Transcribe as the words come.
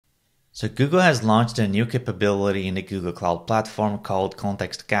So Google has launched a new capability in the Google Cloud Platform called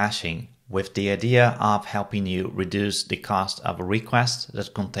context caching, with the idea of helping you reduce the cost of requests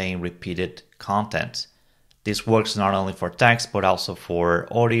that contain repeated content. This works not only for text, but also for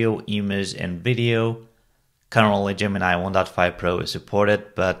audio, image, and video. Currently, Gemini 1.5 Pro is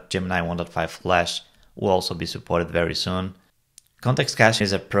supported, but Gemini 1.5 Flash will also be supported very soon. Context caching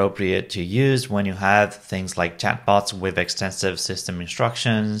is appropriate to use when you have things like chatbots with extensive system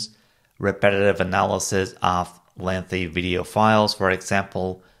instructions, repetitive analysis of lengthy video files, for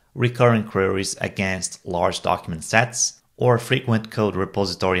example, recurring queries against large document sets, or frequent code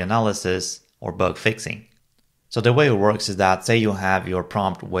repository analysis or bug fixing. So the way it works is that, say you have your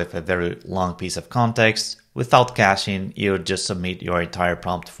prompt with a very long piece of context. Without caching, you would just submit your entire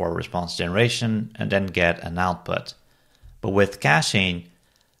prompt for response generation and then get an output. But with caching,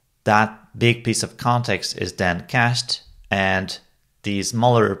 that big piece of context is then cached, and the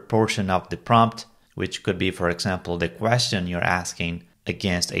smaller portion of the prompt, which could be, for example, the question you're asking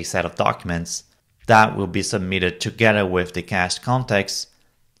against a set of documents, that will be submitted together with the cached context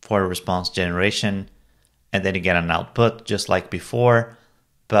for response generation, and then you get an output just like before,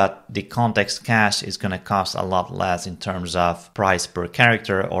 but the context cache is going to cost a lot less in terms of price per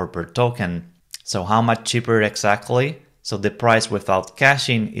character or per token. So how much cheaper exactly? So the price without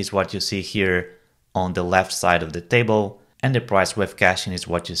caching is what you see here on the left side of the table, and the price with caching is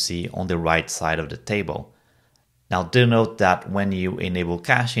what you see on the right side of the table. Now do note that when you enable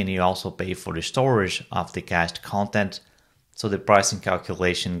caching, you also pay for the storage of the cached content, so the pricing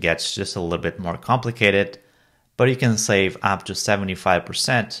calculation gets just a little bit more complicated, but you can save up to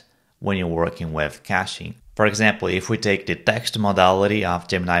 75% when you're working with caching. For example, if we take the text modality of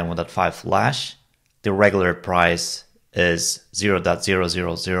Gemini 1.5 Flash, the regular price is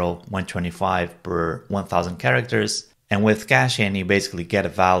 0.000125 per 1000 characters. And with caching, you basically get a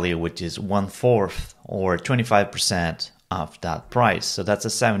value which is 1/4 or 25% of that price. So that's a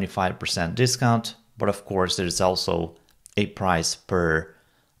 75% discount. But of course, there's also a price per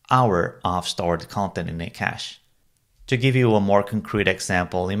hour of stored content in a cache. To give you a more concrete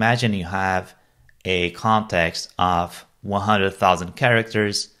example, imagine you have a context of 100,000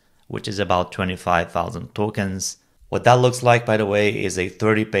 characters, which is about 25,000 tokens. What that looks like, by the way, is a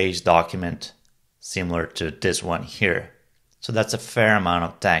 30-page document similar to this one here. So that's a fair amount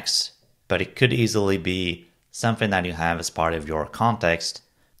of text, but it could easily be something that you have as part of your context.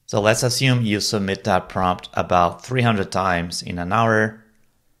 So let's assume you submit that prompt about 300 times in an hour.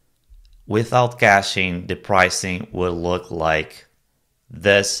 Without caching, the pricing will look like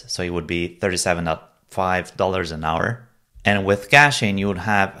this. So it would be $37.5 an hour. And with caching, you would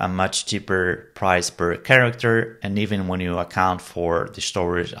have a much cheaper price per character. And even when you account for the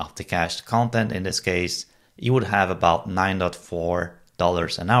storage of the cached content, in this case, you would have about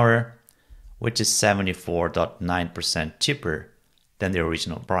 $9.4 an hour, which is 74.9% cheaper than the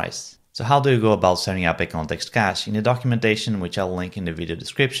original price. So how do you go about setting up a context cache? In the documentation, which I'll link in the video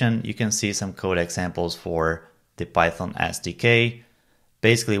description, you can see some code examples for the Python SDK.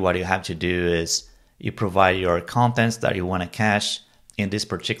 Basically, what you have to do is you provide your contents that you want to cache. In this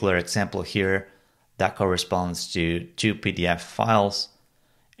particular example here, that corresponds to 2 PDF files.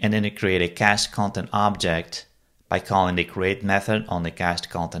 And then you create a cached content object by calling the create method on the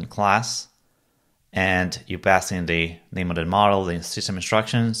cached content class. And you pass in the name of the model, the system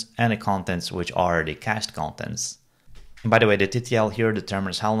instructions, and the contents, which are the cached contents. And by the way, the TTL here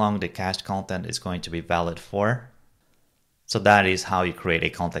determines how long the cached content is going to be valid for. So that is how you create a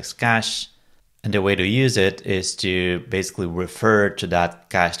context cache. And the way to use it is to basically refer to that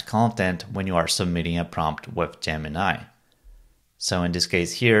cached content when you are submitting a prompt with Gemini. So in this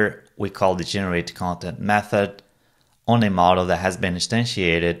case here, we call the generate content method on a model that has been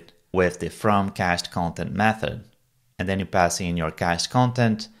instantiated with the from cached content method. And then you pass in your cached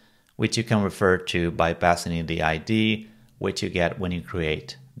content, which you can refer to by passing in the ID, which you get when you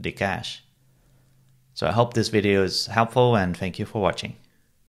create the cache. So I hope this video is helpful, and thank you for watching.